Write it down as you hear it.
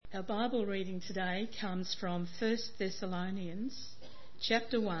Our Bible reading today comes from 1 Thessalonians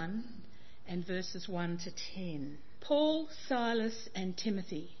chapter 1 and verses 1 to 10. Paul, Silas and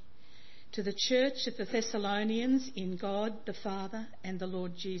Timothy, to the church of the Thessalonians in God the Father and the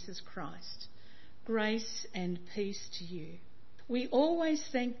Lord Jesus Christ, grace and peace to you. We always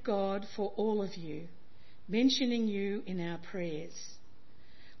thank God for all of you, mentioning you in our prayers.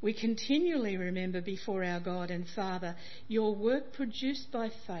 We continually remember before our God and Father your work produced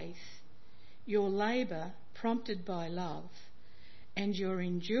by faith, your labour prompted by love, and your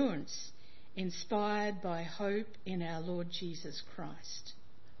endurance inspired by hope in our Lord Jesus Christ.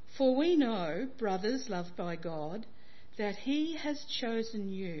 For we know, brothers loved by God, that he has chosen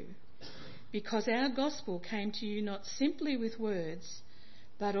you, because our gospel came to you not simply with words,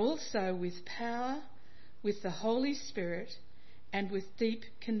 but also with power, with the Holy Spirit, and with deep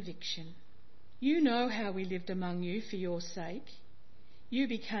conviction. You know how we lived among you for your sake. You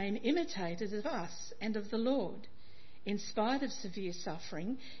became imitators of us and of the Lord. In spite of severe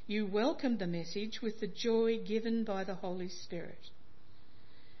suffering, you welcomed the message with the joy given by the Holy Spirit.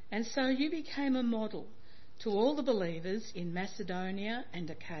 And so you became a model to all the believers in Macedonia and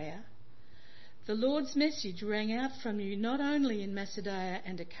Achaia. The Lord's message rang out from you not only in Macedonia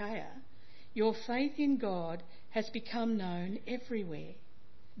and Achaia. Your faith in God has become known everywhere.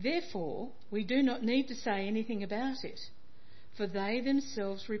 Therefore, we do not need to say anything about it, for they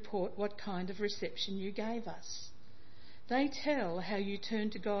themselves report what kind of reception you gave us. They tell how you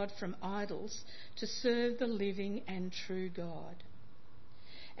turned to God from idols to serve the living and true God,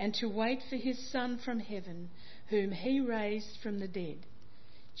 and to wait for his Son from heaven, whom he raised from the dead,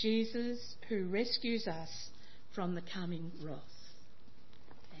 Jesus, who rescues us from the coming wrath.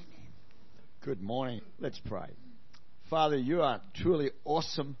 Good morning. Let's pray. Father, you are truly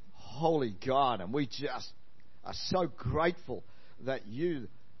awesome, holy God, and we just are so grateful that you,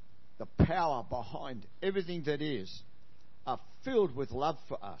 the power behind everything that is, are filled with love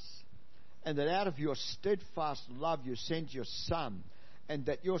for us, and that out of your steadfast love you sent your Son, and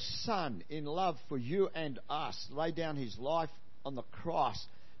that your Son, in love for you and us, laid down his life on the cross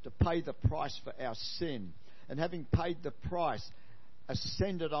to pay the price for our sin, and having paid the price,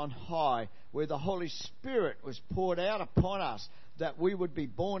 ascended on high, where the Holy Spirit was poured out upon us, that we would be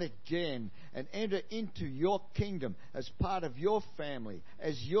born again and enter into your kingdom as part of your family,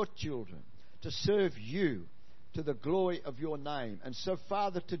 as your children, to serve you to the glory of your name. And so,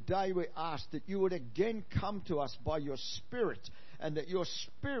 Father, today we ask that you would again come to us by your Spirit, and that your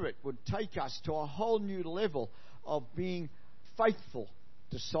Spirit would take us to a whole new level of being faithful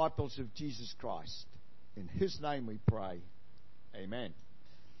disciples of Jesus Christ. In his name we pray. Amen.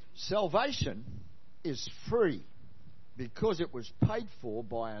 Salvation is free because it was paid for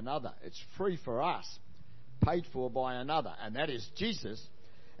by another. It's free for us, paid for by another, and that is Jesus.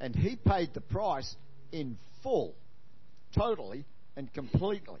 And he paid the price in full, totally and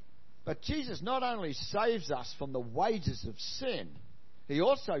completely. But Jesus not only saves us from the wages of sin, he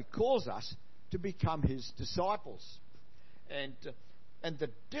also calls us to become his disciples. And the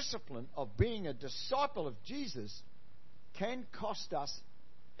discipline of being a disciple of Jesus can cost us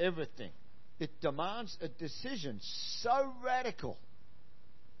everything. It demands a decision so radical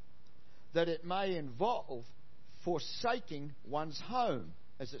that it may involve forsaking one's home,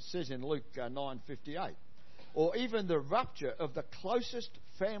 as it says in Luke 9:58, or even the rupture of the closest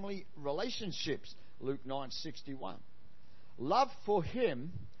family relationships, Luke 9:61. Love for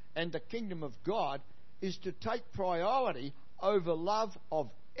him and the kingdom of God is to take priority over love of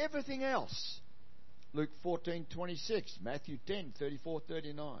everything else, Luke 14:26, Matthew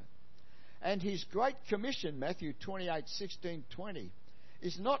 10:34-39. And his great commission, Matthew 28:16-20,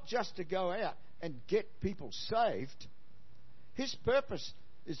 is not just to go out and get people saved. His purpose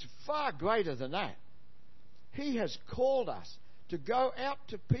is far greater than that. He has called us to go out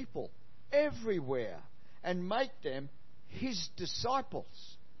to people everywhere and make them his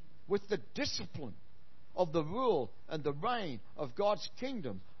disciples with the discipline of the rule and the reign of God's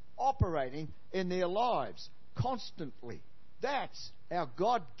kingdom operating in their lives constantly. That's our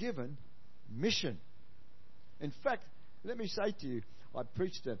God-given mission. In fact, let me say to you, I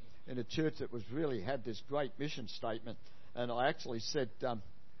preached in a church that had this great mission statement, and I actually said, the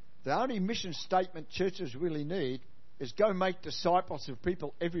only mission statement churches really need is go make disciples of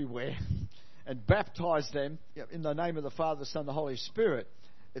people everywhere and baptize them in the name of the Father, the Son, the Holy Spirit,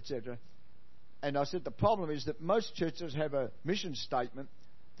 etc. And I said the problem is that most churches have a mission statement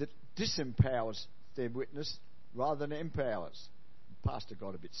that disempowers their witness rather than empowers. The pastor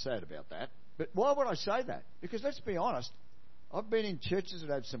got a bit sad about that. But why would I say that? Because let's be honest, I've been in churches that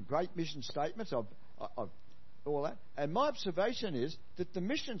have some great mission statements. I've all that. And my observation is that the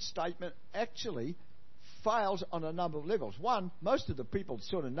mission statement actually fails on a number of levels. One, most of the people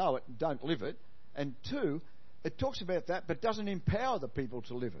sort of know it and don't live it. And two, it talks about that but doesn't empower the people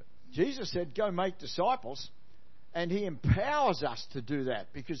to live it. Jesus said, go make disciples, and he empowers us to do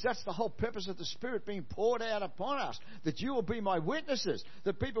that, because that's the whole purpose of the Spirit being poured out upon us, that you will be my witnesses,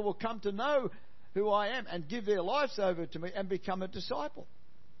 that people will come to know who I am and give their lives over to me and become a disciple.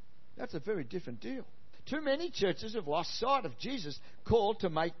 That's a very different deal. Too many churches have lost sight of Jesus' call to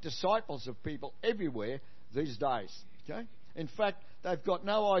make disciples of people everywhere these days. Okay? In fact, they've got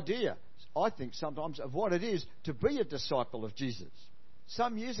no idea, I think sometimes, of what it is to be a disciple of Jesus.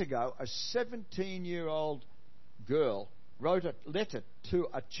 Some years ago, a 17-year-old girl wrote a letter to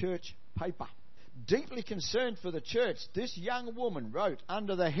a church paper. Deeply concerned for the church, this young woman wrote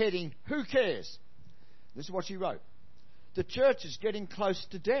under the heading, "Who cares?" This is what she wrote. The church is getting close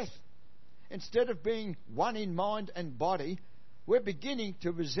to death. Instead of being one in mind and body, we're beginning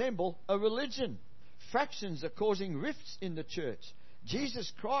to resemble a religion. Factions are causing rifts in the church.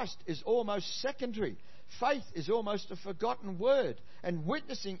 Jesus Christ is almost secondary. Faith is almost a forgotten word, and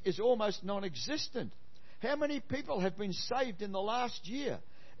witnessing is almost non-existent. How many people have been saved in the last year?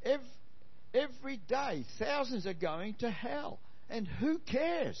 Every day, thousands are going to hell. And who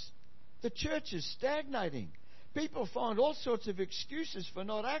cares? The church is stagnating. People find all sorts of excuses for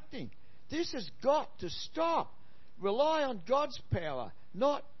not acting. This has got to stop. Rely on God's power,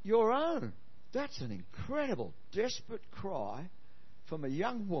 not your own. That's an incredible, desperate cry from a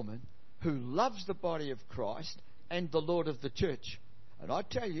young woman who loves the body of Christ and the Lord of the church. And I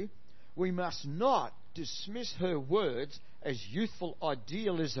tell you, we must not dismiss her words as youthful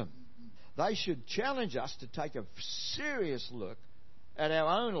idealism. They should challenge us to take a serious look at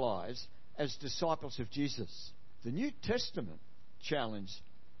our own lives as disciples of Jesus. The New Testament challenged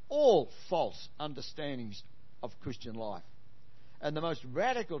all false understandings of Christian life. And the most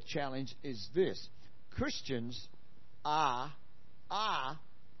radical challenge is this: Christians are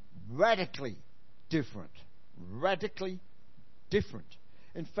radically different. Radically different.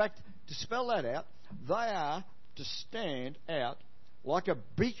 In fact, to spell that out, they are to stand out like a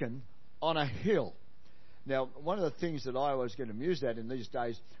beacon on a hill. Now, one of the things that I always get amused at in these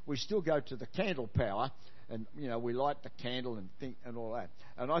days, we still go to the candle power, and we light the candle and think and all that.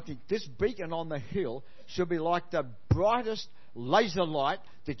 And I think this beacon on the hill should be like the brightest laser light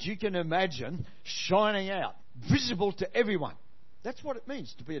that you can imagine, shining out, visible to everyone. That's what it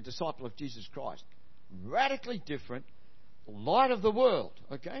means to be a disciple of Jesus Christ. Radically different, light of the world,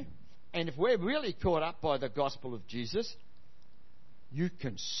 okay? And if we're really caught up by the gospel of Jesus, you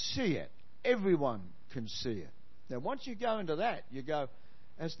can see it. Everyone can see it. Now, once you go into that, you go,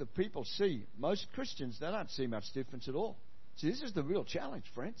 as the people see, most Christians, they don't see much difference at all. See, this is the real challenge,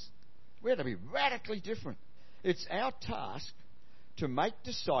 friends. We have to be radically different. It's our task to make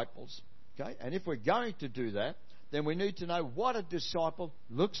disciples, okay? And if we're going to do that, then we need to know what a disciple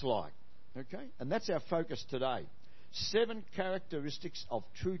looks like, okay? And that's our focus today. 7 characteristics of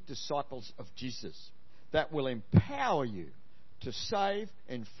true disciples of Jesus that will empower you to save,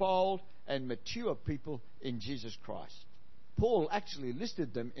 enfold, and mature people in Jesus Christ. Paul actually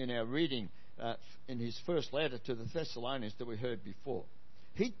listed them in our reading in his first letter to the Thessalonians that we heard before.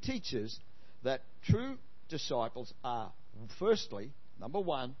 He teaches that true disciples are, firstly, number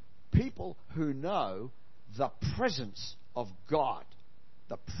one, people who know the presence of God.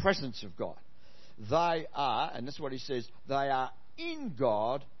 The presence of God. They are, and this is what he says, they are in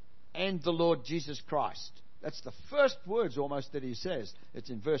God and the Lord Jesus Christ. That's the first words almost that he says. It's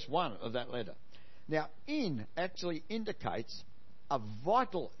in verse 1 of that letter. Now, in actually indicates a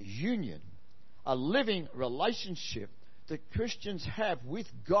vital union, a living relationship that Christians have with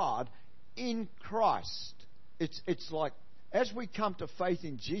God in Christ. It's like, as we come to faith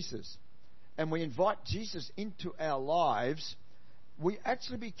in Jesus and we invite Jesus into our lives, we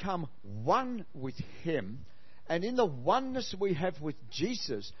actually become one with him. And in the oneness we have with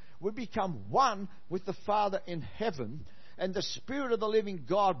Jesus, we become one with the Father in heaven. And the Spirit of the living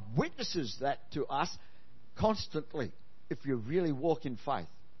God witnesses that to us constantly if you really walk in faith.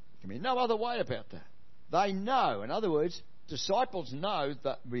 There can be no other way about that. They know, in other words, disciples know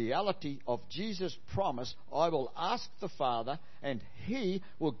the reality of Jesus' promise, I will ask the Father, and he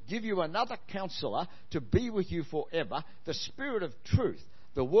will give you another counselor to be with you forever, the Spirit of truth.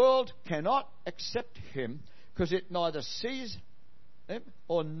 The world cannot accept him because it neither sees him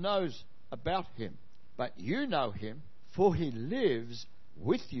or knows about him. But you know him, for he lives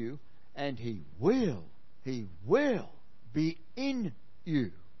with you, and he will be in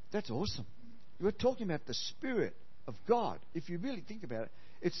you. That's awesome. We're talking about the Spirit of God. If you really think about it,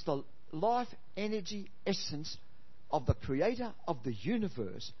 it's the life, energy, essence of the Creator of the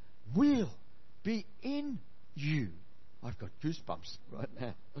universe will be in you. I've got goosebumps right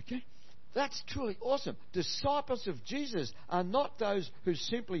now. Okay? That's truly awesome. Disciples of Jesus are not those who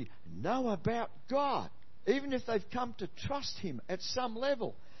simply know about God, even if they've come to trust Him at some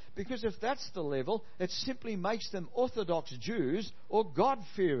level. Because if that's the level, it simply makes them Orthodox Jews or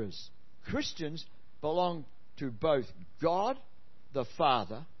God-fearers. Christians belong to both God, the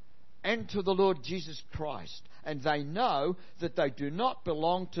Father, and to the Lord Jesus Christ. And they know that they do not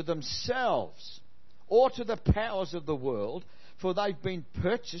belong to themselves or to the powers of the world, for they've been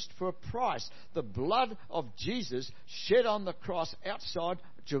purchased for a price. The blood of Jesus shed on the cross outside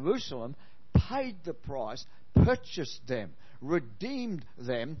Jerusalem paid the price, purchased them, redeemed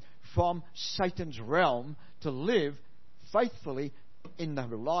them from Satan's realm to live faithfully in the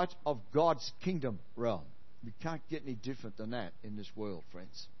light of God's kingdom realm. We can't get any different than that in this world,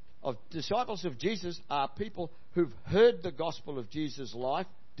 friends. Disciples of Jesus are people who've heard the gospel of Jesus' life,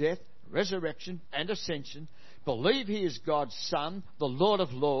 death, resurrection, and ascension, believe He is God's Son, the Lord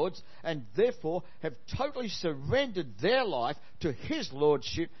of Lords, and therefore have totally surrendered their life to His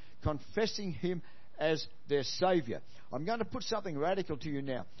Lordship, confessing Him as their Saviour. I'm going to put something radical to you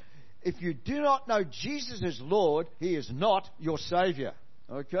now. If you do not know Jesus as Lord, He is not your Saviour.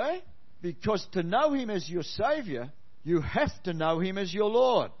 Okay? Because to know Him as your Saviour, you have to know Him as your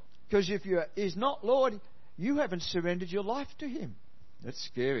Lord. Because if He's not Lord, you haven't surrendered your life to Him. That's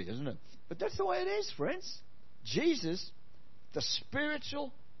scary, isn't it? But that's the way it is, friends. Jesus, the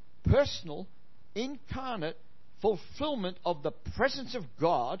spiritual, personal, incarnate fulfillment of the presence of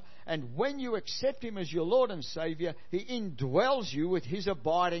God, and when you accept Him as your Lord and Saviour, He indwells you with His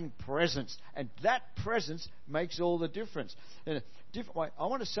abiding presence, and that presence makes all the difference. In a different way, I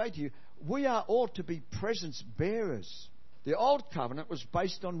want to say to you, we are all to be presence bearers. The old covenant was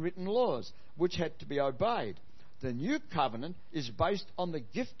based on written laws, which had to be obeyed. The new covenant is based on the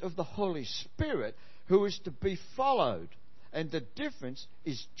gift of the Holy Spirit, who is to be followed. And the difference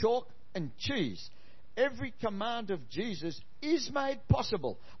is chalk and cheese. Every command of Jesus is made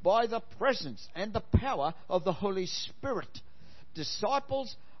possible by the presence and the power of the Holy Spirit.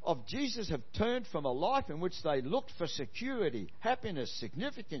 Disciples of Jesus have turned from a life in which they looked for security, happiness,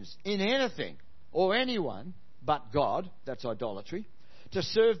 significance in anything or anyone but God, that's idolatry, to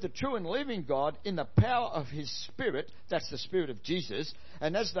serve the true and living God in the power of His Spirit, that's the Spirit of Jesus,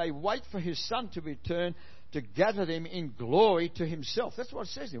 and as they wait for His Son to return to gather them in glory to Himself. That's what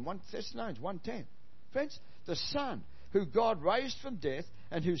it says in 1 Thessalonians 1:10. Friends, the Son, who God raised from death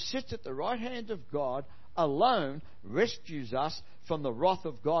and who sits at the right hand of God, alone rescues us from the wrath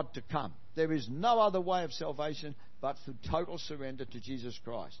of God to come. There is no other way of salvation but through total surrender to Jesus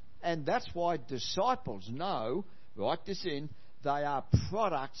Christ. And that's why disciples know, write this in, they are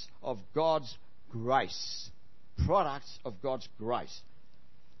products of God's grace. Products of God's grace.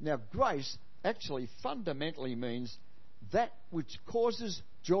 Now, grace actually fundamentally means that which causes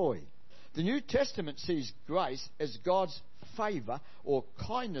joy. The New Testament sees grace as God's favour or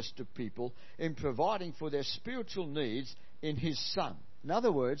kindness to people in providing for their spiritual needs in His Son. In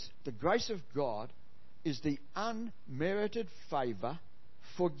other words, the grace of God is the unmerited favour,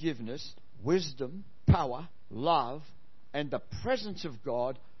 forgiveness, wisdom, power, love, and the presence of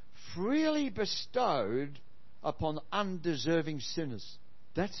God freely bestowed upon undeserving sinners.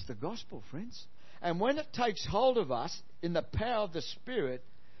 That's the gospel, friends. And when it takes hold of us in the power of the Spirit,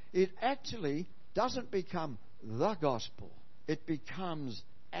 it actually doesn't become the gospel. It becomes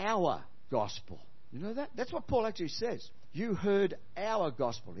our gospel. You know that? That's what Paul actually says. You heard our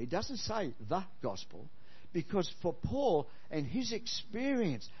gospel. He doesn't say the gospel. Because for Paul and his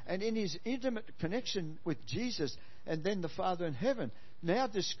experience and in his intimate connection with Jesus and then the Father in heaven, now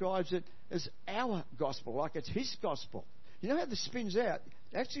describes it as our gospel, like it's his gospel. You know how this spins out?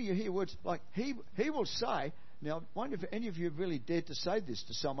 Actually, you hear words like, he will say, now, I wonder if any of you have really dared to say this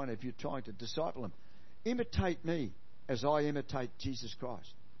to someone if you're trying to disciple them. Imitate me as I imitate Jesus Christ.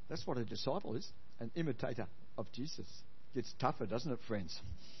 That's what a disciple is, an imitator of Jesus. Gets tougher, doesn't it, friends?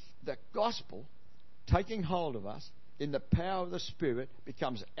 The gospel, taking hold of us in the power of the Spirit,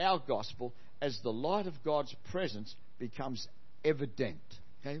 becomes our gospel as the light of God's presence becomes evident.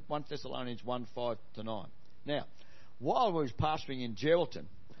 Okay, 1 Thessalonians 1:5-9. Now, while I was pastoring in Geraldton,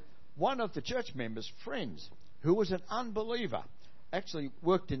 one of the church members' friends, who was an unbeliever, actually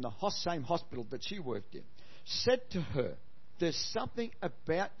worked in the same hospital that she worked in, said to her, "There's something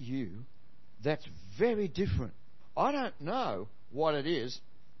about you that's very different. I don't know what it is,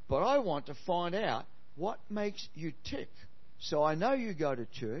 but I want to find out what makes you tick. So I know you go to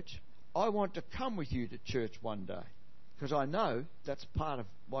church. I want to come with you to church one day." Because I know that's part of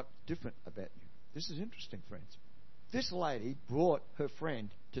what's different about you. This is interesting, friends. This lady brought her friend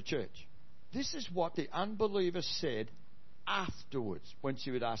to church. This is what the unbeliever said afterwards when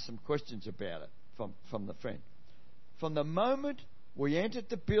she would ask some questions about it from the friend. From the moment we entered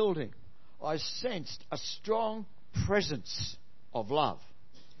the building, I sensed a strong presence of love.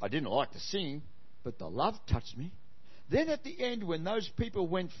 I didn't like the singing, but the love touched me. Then at the end, when those people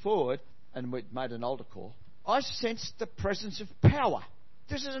went forward and we made an altar call, I sensed the presence of power.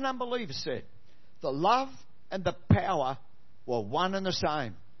 This is an unbeliever said. The love and the power were one and the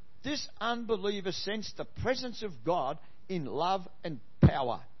same. This unbeliever sensed the presence of God in love and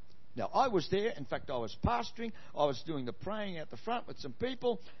power. Now, I was there. In fact, I was pastoring. I was doing the praying at the front with some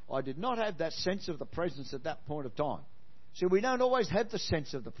people. I did not have that sense of the presence at that point of time. So we don't always have the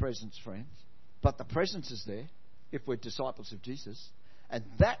sense of the presence, friends. But the presence is there if we're disciples of Jesus. And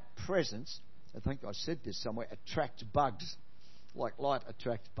that presence, I think I said this somewhere, attracts bugs. Like light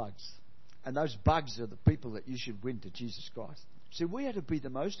attracts bugs. And those bugs are the people that you should win to Jesus Christ. So we are to be the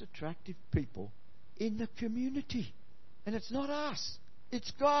most attractive people in the community. And it's not us.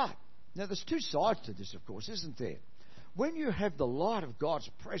 It's God. Now, there's two sides to this, of course, isn't there? When you have the light of God's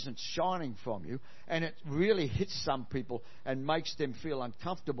presence shining from you, and it really hits some people and makes them feel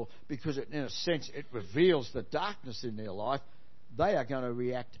uncomfortable because, in a sense, it reveals the darkness in their life, they are going to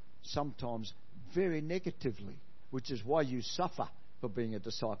react sometimes very negatively, which is why you suffer for being a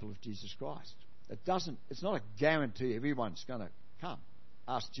disciple of Jesus Christ. It's not a guarantee everyone's going to come.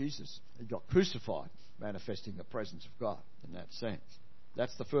 Ask Jesus. He got crucified, manifesting the presence of God in that sense.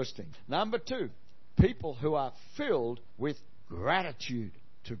 That's the first thing. Number two, people who are filled with gratitude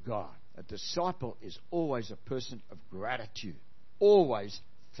to God. A disciple is always a person of gratitude. Always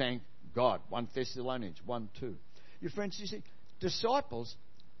thank God. 1 Thessalonians 1:2. Your friends, you see, disciples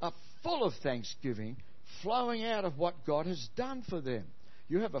are full of thanksgiving flowing out of what God has done for them.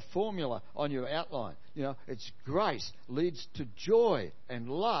 You have a formula on your outline. You know, it's grace leads to joy and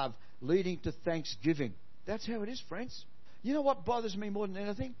love leading to thanksgiving. That's how it is, friends. You know what bothers me more than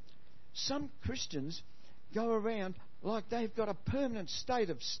anything? Some Christians go around like they've got a permanent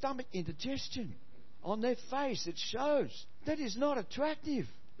state of stomach indigestion. On their face, it shows. That is not attractive.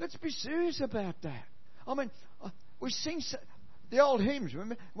 Let's be serious about that. I mean, we sing the old hymns,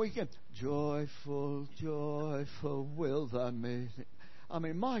 remember? We go, joyful, joyful will the music. I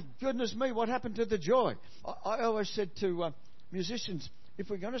mean, my goodness me, what happened to the joy? I always said to musicians, if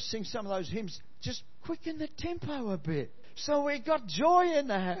we're going to sing some of those hymns, just quicken the tempo a bit. So we got joy in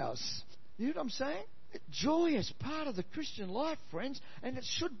the house. You know what I'm saying? Joy is part of the Christian life, friends, and it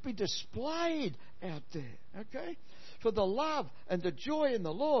should be displayed out there, okay? For the love and the joy in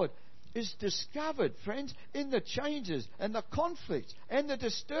the Lord is discovered, friends, in the changes and the conflicts and the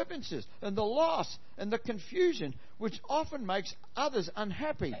disturbances and the loss and the confusion, which often makes others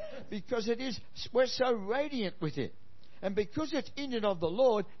unhappy because we're so radiant with it. And because it's in and of the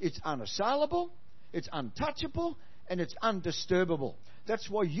Lord, it's unassailable, it's untouchable, and it's undisturbable. That's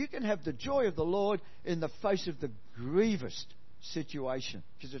why you can have the joy of the Lord in the face of the grievous situation.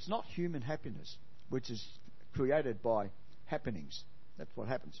 Because it's not human happiness, which is created by happenings. That's what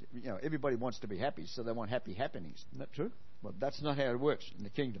happens. You know, everybody wants to be happy, so they want happy happenings. Isn't that true? Well, that's not how it works in the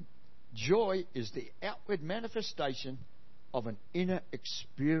kingdom. Joy is the outward manifestation of an inner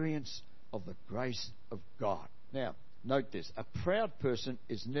experience of the grace of God. Now, note this. A proud person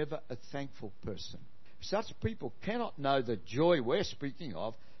is never a thankful person. Such people cannot know the joy we're speaking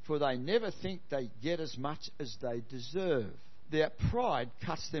of, for they never think they get as much as they deserve. Their pride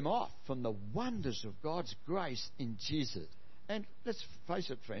cuts them off from the wonders of God's grace in Jesus. And let's face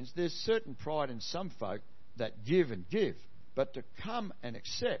it, friends, there's certain pride in some folk that give and give, but to come and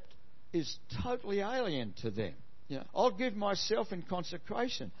accept is totally alien to them. You know, I'll give myself in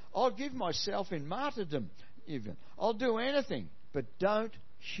consecration. I'll give myself in martyrdom even. I'll do anything, but don't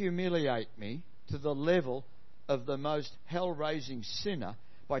humiliate me to the level of the most hell-raising sinner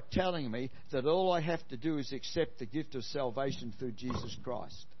by telling me that all I have to do is accept the gift of salvation through Jesus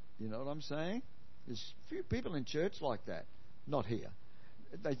Christ. You know what I'm saying? There's few people in church like that. Not here.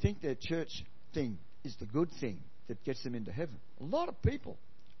 They think their church thing is the good thing that gets them into heaven. A lot of people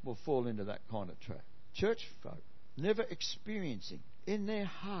will fall into that kind of trap. Church folk never experiencing in their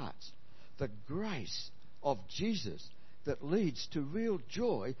hearts the grace of Jesus that leads to real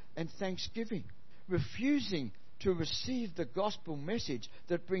joy and thanksgiving. Refusing to receive the gospel message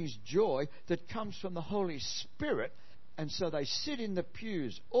that brings joy that comes from the Holy Spirit, and so they sit in the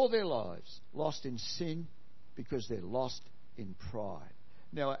pews all their lives, lost in sin because they're lost in pride.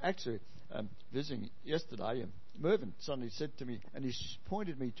 Now, actually, visiting yesterday, Mervyn suddenly said to me, and he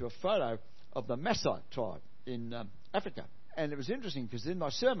pointed me to a photo of the Maasai tribe. in Africa. And it was interesting because in my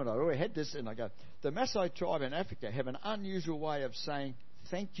sermon I already had this, and I go, the Maasai tribe in Africa have an unusual way of saying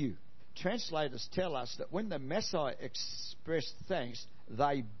thank you. Translators tell us that when the Maasai express thanks,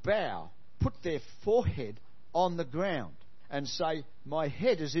 they bow, put their forehead on the ground, and say, my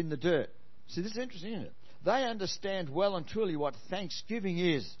head is in the dirt. See, this is interesting, isn't it? They understand well and truly what thanksgiving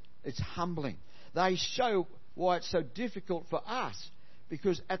is. It's humbling. They show why it's so difficult for us,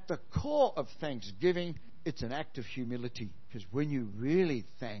 because at the core of thanksgiving, it's an act of humility. Because when you really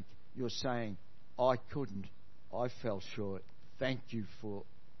thank, you're saying, I couldn't, I fell short. Thank you for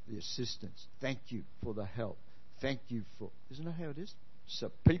the assistance. Thank you for the help. Thank you for... Isn't that how it is?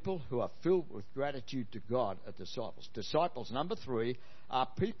 So people who are filled with gratitude to God are disciples. Disciples, number 3, are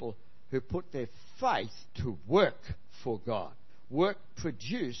people who put their faith to work for God. Work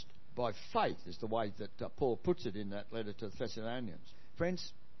produced by faith is the way that Paul puts it in that letter to the Thessalonians.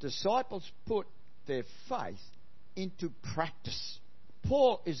 Friends, disciples put their faith into practice.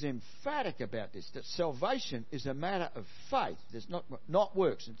 Paul is emphatic about this, that salvation is a matter of faith. There's not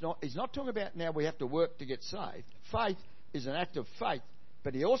works. He's not talking about now we have to work to get saved. Faith is an act of faith,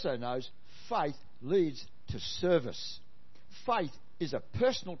 but he also knows faith leads to service. Faith is a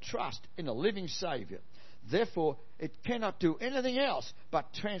personal trust in a living Saviour. Therefore, it cannot do anything else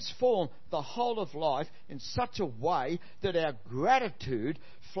but transform the whole of life in such a way that our gratitude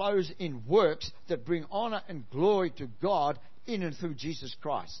flows in works that bring honour and glory to God in and through Jesus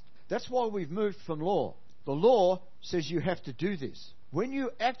Christ. That's why we've moved from law. The law says you have to do this. When you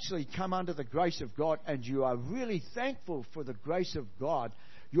actually come under the grace of God and you are really thankful for the grace of God,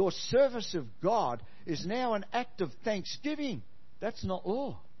 your service of God is now an act of thanksgiving. That's not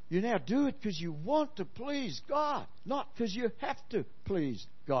law. You now do it because you want to please God, not because you have to please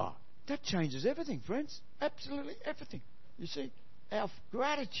God. That changes everything, friends. Absolutely everything. You see, our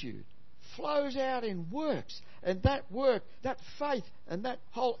gratitude flows out in works. And that work, that faith, and that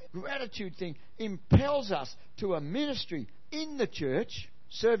whole gratitude thing impels us to a ministry in the church,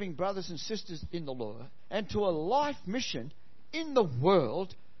 serving brothers and sisters in the Lord, and to a life mission in the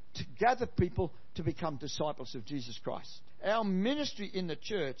world to gather people to become disciples of Jesus Christ. Our ministry in the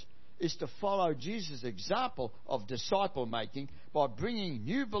church is to follow Jesus' example of disciple making by bringing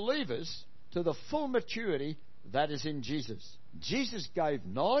new believers to the full maturity that is in Jesus. Jesus gave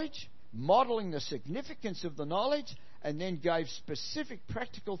knowledge, modelling the significance of the knowledge, and then gave specific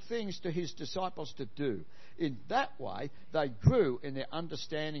practical things to his disciples to do. In that way, they grew in their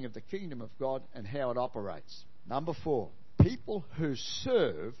understanding of the kingdom of God and how it operates. Number 4, people who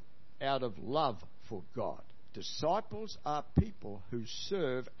serve out of love for God. Disciples are people who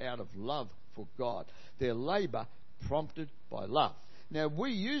serve out of love for God. Their labour prompted by love. Now,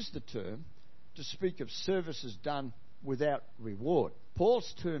 we use the term to speak of services done without reward.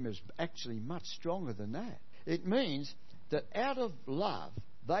 Paul's term is actually much stronger than that. It means that out of love,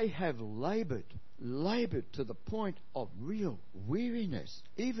 they have laboured to the point of real weariness,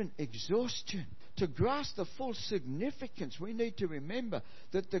 even exhaustion. To grasp the full significance, we need to remember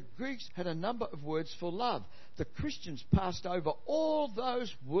that the Greeks had a number of words for love. The Christians passed over all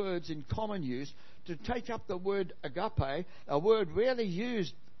those words in common use to take up the word agape, a word rarely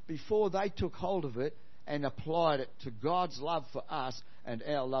used before they took hold of it and applied it to God's love for us and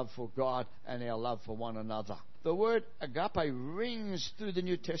our love for God and our love for one another. The word agape rings through the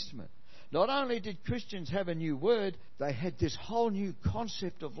New Testament. Not only did Christians have a new word, they had this whole new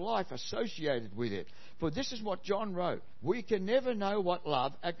concept of life associated with it. For this is what John wrote. We can never know what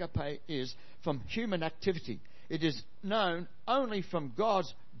love, agape, is from human activity. It is known only from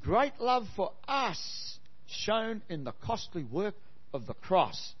God's great love for us, shown in the costly work of the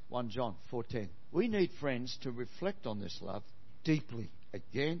cross. 1 John 4:10. We need, friends, to reflect on this love deeply,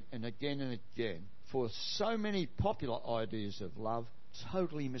 again and again and again. For so many popular ideas of love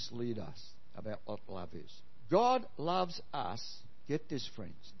totally mislead us about what love is. God loves us. Get this,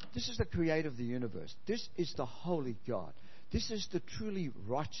 friends. This is the creator of the universe. This is the holy God. This is the truly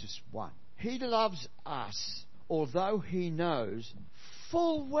righteous one. He loves us, although he knows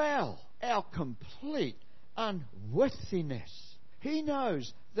full well our complete unworthiness. He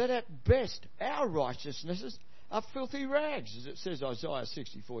knows that at best our righteousnesses are filthy rags, as it says Isaiah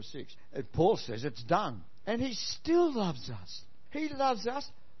 64:6. And Paul says it's done. And he still loves us. He loves us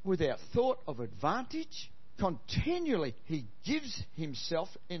without thought of advantage. Continually, he gives himself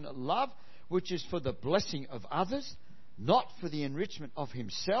in love, which is for the blessing of others, not for the enrichment of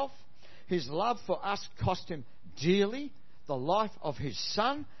himself. His love for us cost him dearly the life of his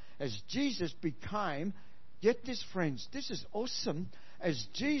Son, as Jesus became, get this, friends, this is awesome, as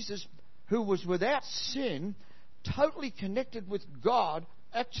Jesus, who was without sin, totally connected with God,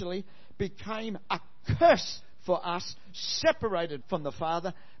 actually became a curse for us, separated from the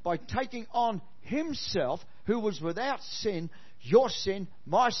Father, by taking on himself, who was without sin, your sin,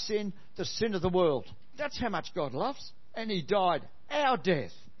 my sin, the sin of the world. That's how much God loves. And he died our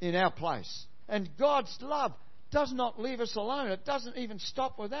death in our place. And God's love does not leave us alone. It doesn't even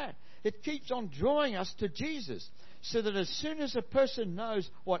stop with that. It keeps on drawing us to Jesus. So that as soon as a person knows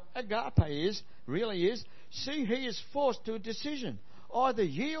what agape really is, see, he is forced to a decision. Either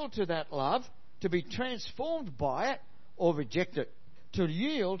yield to that love, to be transformed by it, or reject it. To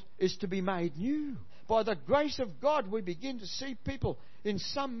yield is to be made new. By the grace of God, we begin to see people in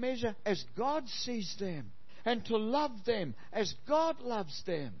some measure as God sees them, and to love them as God loves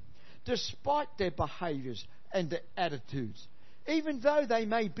them, despite their behaviours and their attitudes, even though they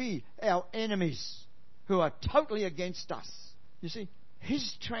may be our enemies who are totally against us. You see,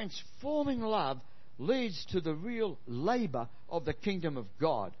 his transforming love leads to the real labour of the kingdom of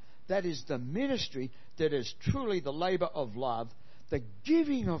God. That is the ministry that is truly the labour of love, the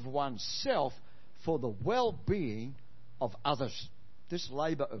giving of oneself for the well-being of others. This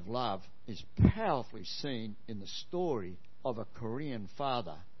labour of love is powerfully seen in the story of a Korean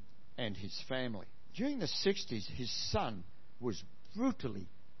father and his family. During the 60s, his son was brutally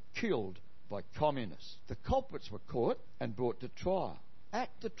killed by communists. The culprits were caught and brought to trial. At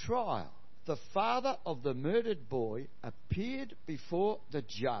the trial, the father of the murdered boy appeared before the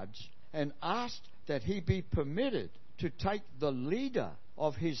judge and asked that he be permitted to take the leader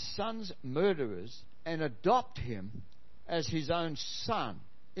of his son's murderers and adopt him as his own son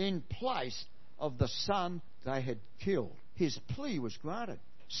in place of the son they had killed. His plea was granted.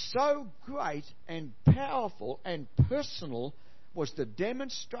 So great and powerful and personal was the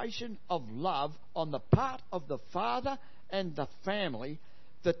demonstration of love on the part of the father and the family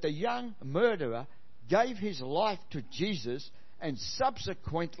that the young murderer gave his life to Jesus, and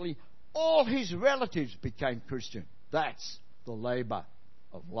subsequently all his relatives became Christian. That's the labour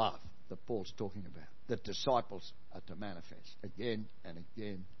of love that Paul's talking about, that disciples are to manifest again and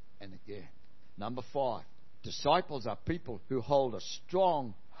again and again. Number 5, disciples are people who hold a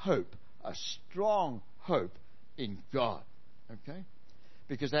strong hope in God. Okay?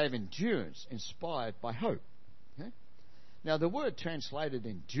 Because they have endurance inspired by hope. Okay? Now, the word translated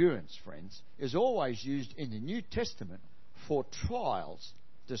endurance, friends, is always used in the New Testament for trials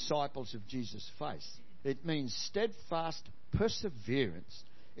disciples of Jesus face. It means steadfast perseverance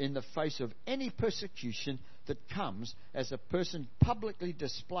in the face of any persecution that comes as a person publicly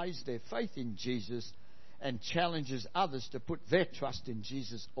displays their faith in Jesus and challenges others to put their trust in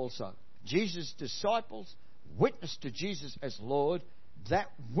Jesus also. Jesus' disciples witness to Jesus as Lord. That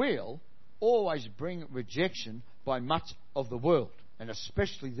will always bring rejection by much of the world, and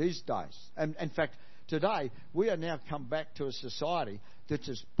especially these days. And in fact, today we are now come back to a society that's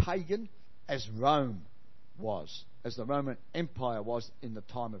as pagan as Rome was, as the Roman Empire was in the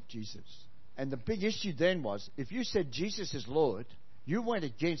time of Jesus. And the big issue then was, if you said Jesus is Lord, you went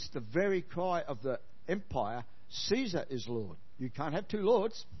against the very cry of the empire, Caesar is Lord. You can't have two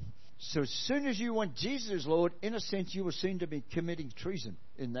lords. So as soon as you went Jesus is Lord, in a sense you were seen to be committing treason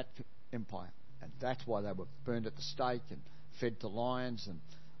in that empire. And that's why they were burned at the stake and fed to lions and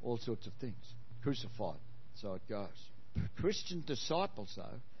all sorts of things. Crucified. So it goes. Christian disciples,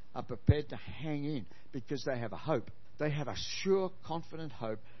 though, are prepared to hang in because they have a hope. They have a sure, confident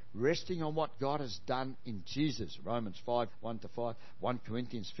hope resting on what God has done in Jesus. Romans 5, 1-5, 1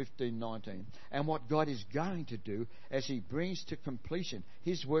 Corinthians 15, 19. And what God is going to do as he brings to completion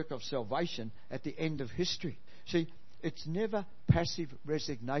his work of salvation at the end of history. See, it's never passive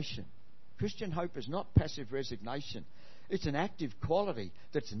resignation. Christian hope is not passive resignation. It's an active quality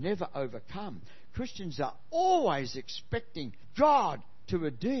that's never overcome. Christians are always expecting God to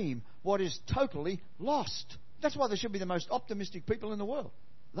redeem what is totally lost. That's why they should be the most optimistic people in the world.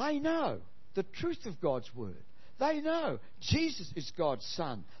 They know the truth of God's word. They know Jesus is God's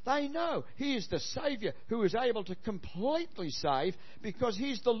Son. They know he is the Saviour who is able to completely save because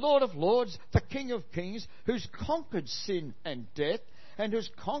he's the Lord of Lords, the King of Kings, who's conquered sin and death, and who's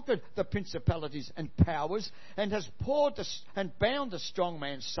conquered the principalities and powers, and has and bound the strong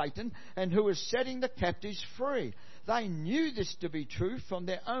man Satan, and who is setting the captives free. They knew this to be true from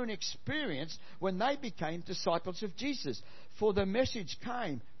their own experience when they became disciples of Jesus. For the message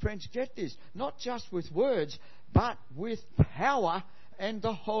came, friends, get this, not just with words, but with power and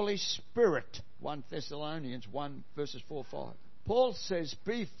the Holy Spirit. 1 Thessalonians 1 verses 4-5. Paul says,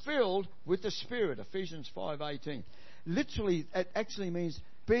 be filled with the Spirit, Ephesians 5:18. Literally, it actually means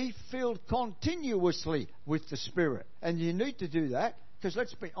be filled continuously with the Spirit. And you need to do that because,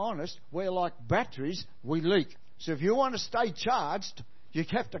 let's be honest, we're like batteries, we leak. So if you want to stay charged, you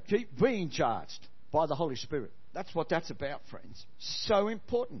have to keep being charged. by the Holy Spirit. That's what that's about, friends. So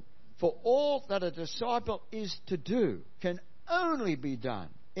important. For all that a disciple is to do can only be done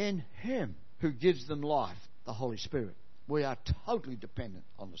in Him who gives them life, the Holy Spirit. We are totally dependent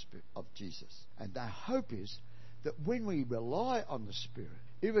on the Spirit of Jesus. And the hope is that when we rely on the Spirit,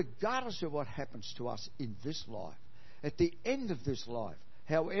 irregardless of what happens to us in this life, at the end of this life,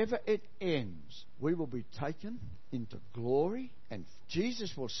 however it ends, we will be taken into glory, and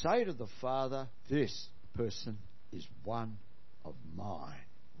Jesus will say to the Father, "This person is one of mine."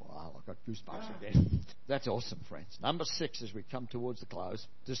 Wow, I've got goosebumps again. That's awesome, friends. Number 6, as we come towards the close,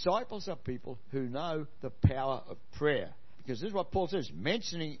 disciples are people who know the power of prayer. Because this is what Paul says,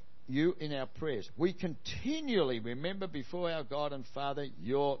 mentioning you in our prayers. We continually remember before our God and Father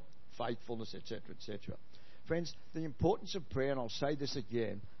your faithfulness, etc., etc. Friends, the importance of prayer, and I'll say this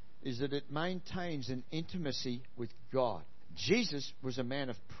again, is that it maintains an intimacy with God. Jesus was a man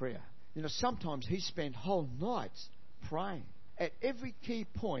of prayer. You know, sometimes he spent whole nights praying. At every key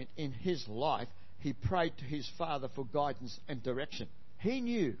point in his life, he prayed to his Father for guidance and direction. He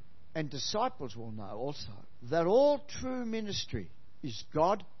knew, and disciples will know also, that all true ministry is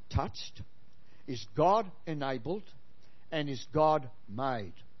God-touched, is God-enabled, and is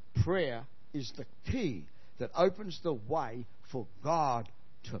God-made. Prayer is the key that opens the way for God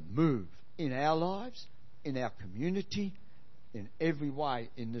to move in our lives, in our community, in every way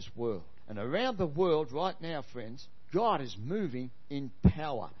in this world. And around the world right now, friends, God is moving in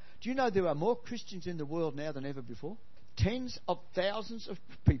power. Do you know there are more Christians in the world now than ever before? Tens of thousands of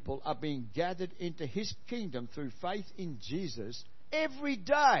people are being gathered into His kingdom through faith in Jesus every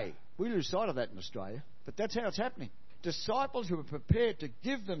day. We lose sight of that in Australia, but that's how it's happening. Disciples who are prepared to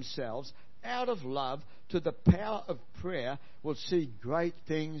give themselves out of love to the power of prayer will see great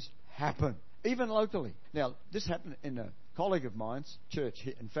things happen, even locally. Now, this happened in a colleague of mine's church.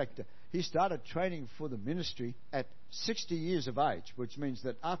 In fact, he started training for the ministry at 60 years of age, which means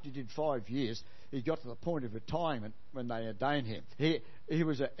that after he did 5 years, he got to the point of retirement when they ordained him. He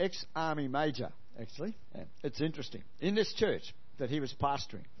was an ex-army major, actually. And it's interesting. In this church that he was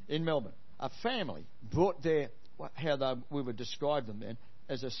pastoring in Melbourne, a family brought we would describe them then,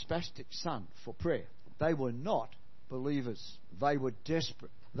 as a spastic son for prayer. They were not believers. They were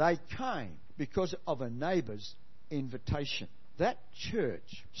desperate. They came because of a neighbour's invitation. That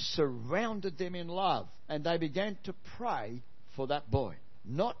church surrounded them in love, and they began to pray for that boy.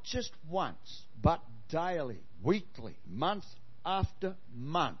 Not just once, but daily, weekly, month after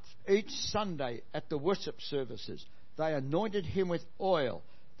month. Each Sunday at the worship services, they anointed him with oil,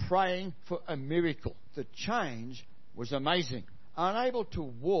 praying for a miracle. The change was amazing. Unable to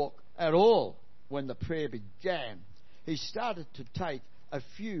walk at all when the prayer began, he started to take a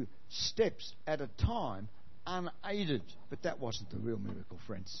few steps at a time, unaided. But that wasn't the real miracle,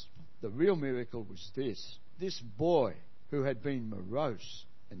 friends. The real miracle was this. This boy who had been morose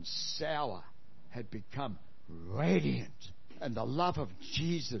and sour had become radiant, and the love of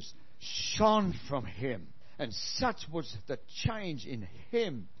Jesus shone from him. And such was the change in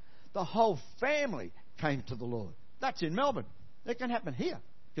him. The whole family came to the Lord. That's in Melbourne. That can happen here,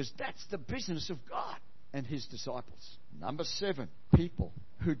 because that's the business of God and His disciples. Number 7, people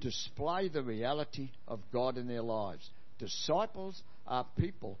who display the reality of God in their lives. Disciples are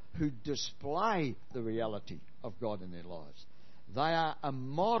people who display the reality of God in their lives. They are a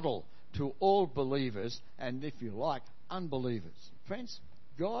model to all believers and, if you like, unbelievers. Friends,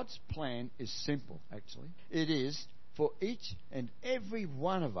 God's plan is simple, actually. It is for each and every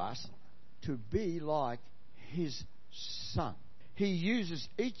one of us to be like His Son. He uses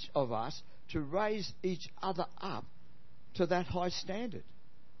each of us to raise each other up to that high standard.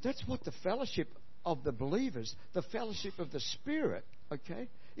 That's what the fellowship of the believers, the fellowship of the Spirit,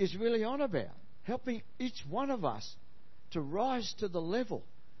 is really on about. Helping each one of us to rise to the level,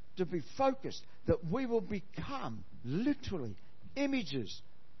 to be focused, that we will become literally images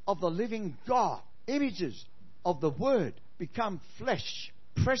of the living God, images of the Word, become flesh,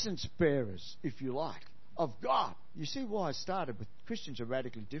 presence bearers, if you like, of God. You see why I started with Christians are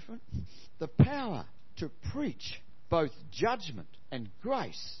radically different? The power to preach both judgment and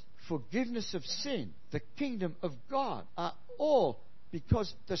grace, forgiveness of sin, the kingdom of God, are all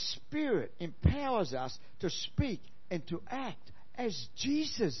because the Spirit empowers us to speak and to act as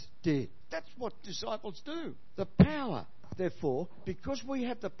Jesus did. That's what disciples do. The power. Therefore, because we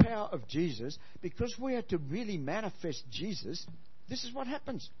have the power of Jesus, because we have to really manifest Jesus, this is what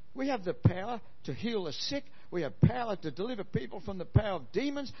happens. We have the power to heal the sick. We have power to deliver people from the power of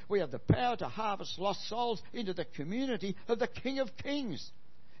demons. We have the power to harvest lost souls into the community of the King of Kings.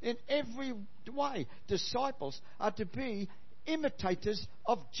 In every way, disciples are to be imitators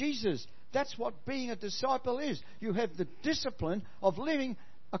of Jesus. That's what being a disciple is. You have the discipline of living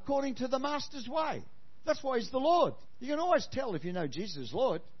according to the Master's way. That's why He's the Lord. You can always tell if you know Jesus is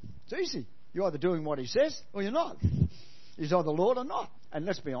Lord. It's easy. You're either doing what He says or you're not. He's either Lord or not. And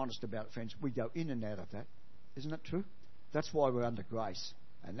let's be honest about it, friends. We go in and out of that. Isn't it true? That's why we're under grace.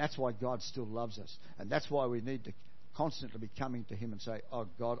 And that's why God still loves us. And that's why we need to constantly be coming to Him and say, oh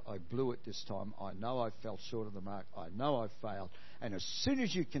God, I blew it this time. I know I fell short of the mark. I know I failed. And as soon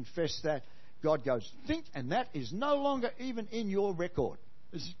as you confess that, God goes, think, and that is no longer even in your record.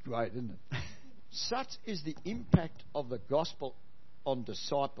 This is great, isn't it? Such is the impact of the gospel on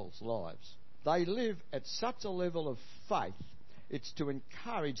disciples' lives. They live at such a level of faith, it's to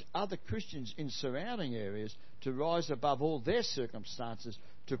encourage other Christians in surrounding areas to rise above all their circumstances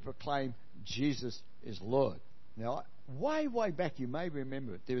to proclaim Jesus is Lord. Now, way back, you may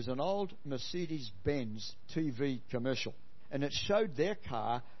remember it, there was an old Mercedes-Benz TV commercial, and it showed their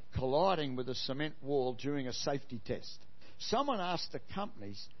car colliding with a cement wall during a safety test. Someone asked the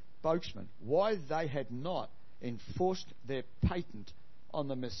company's spokesman why they had not enforced their patent on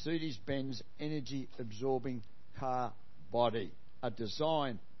the Mercedes-Benz energy-absorbing car body, a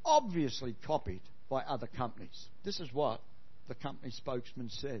design obviously copied by other companies. This is what the company spokesman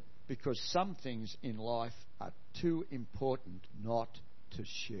said, because some things in life are too important not to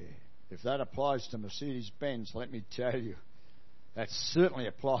share. If that applies to Mercedes-Benz, let me tell you, that certainly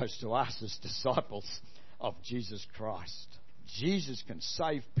applies to us as disciples of Jesus Christ. Jesus can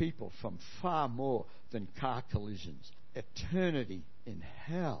save people from far more than car collisions. Eternity in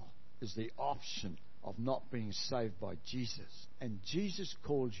hell is the option of not being saved by Jesus. And Jesus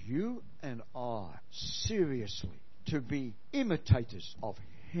calls you and I seriously to be imitators of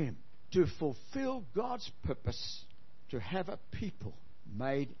Him, to fulfill God's purpose, to have a people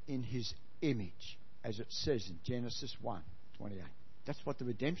made in His image, as it says in Genesis 1:28. That's what the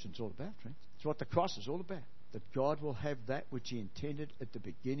redemption's all about, friends. It's what the cross is all about. That God will have that which He intended at the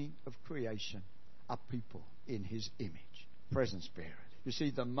beginning of creation, a people in His image, presence bearers. You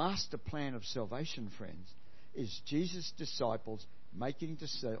see, the master plan of salvation, friends, is Jesus' disciples making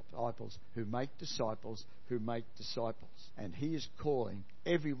disciples who make disciples who make disciples. And He is calling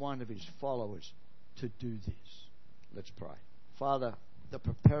every one of His followers to do this. Let's pray. Father, the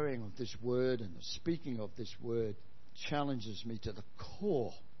preparing of this word and the speaking of this word challenges me to the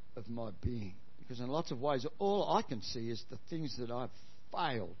core of my being. Because in lots of ways, all I can see is the things that I've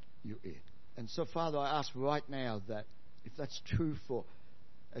failed You in. And so, Father, I ask right now that if that's true for,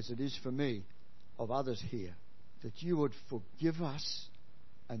 as it is for me, of others here, that You would forgive us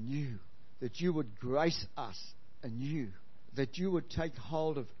anew, that You would grace us anew, that You would take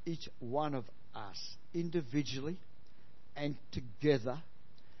hold of each one of us individually and together,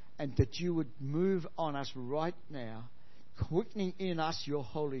 and that You would move on us right now, quickening in us Your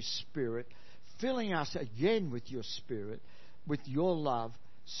Holy Spirit, filling us again with Your Spirit, with Your love,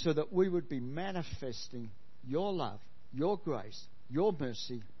 so that we would be manifesting Your love, Your grace, Your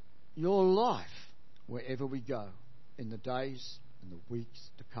mercy, Your life wherever we go in the days and the weeks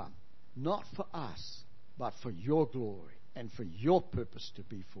to come. Not for us, but for Your glory and for Your purpose to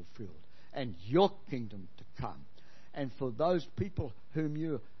be fulfilled and Your kingdom to come. And for those people whom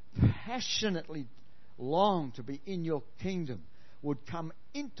You passionately long to be in Your kingdom would come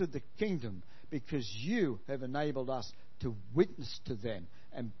into the kingdom, because You have enabled us to witness to them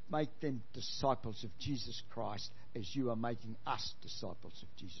and make them disciples of Jesus Christ, as You are making us disciples of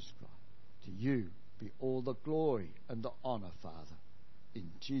Jesus Christ. To You be all the glory and the honor, Father.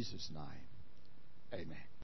 In Jesus' name, amen.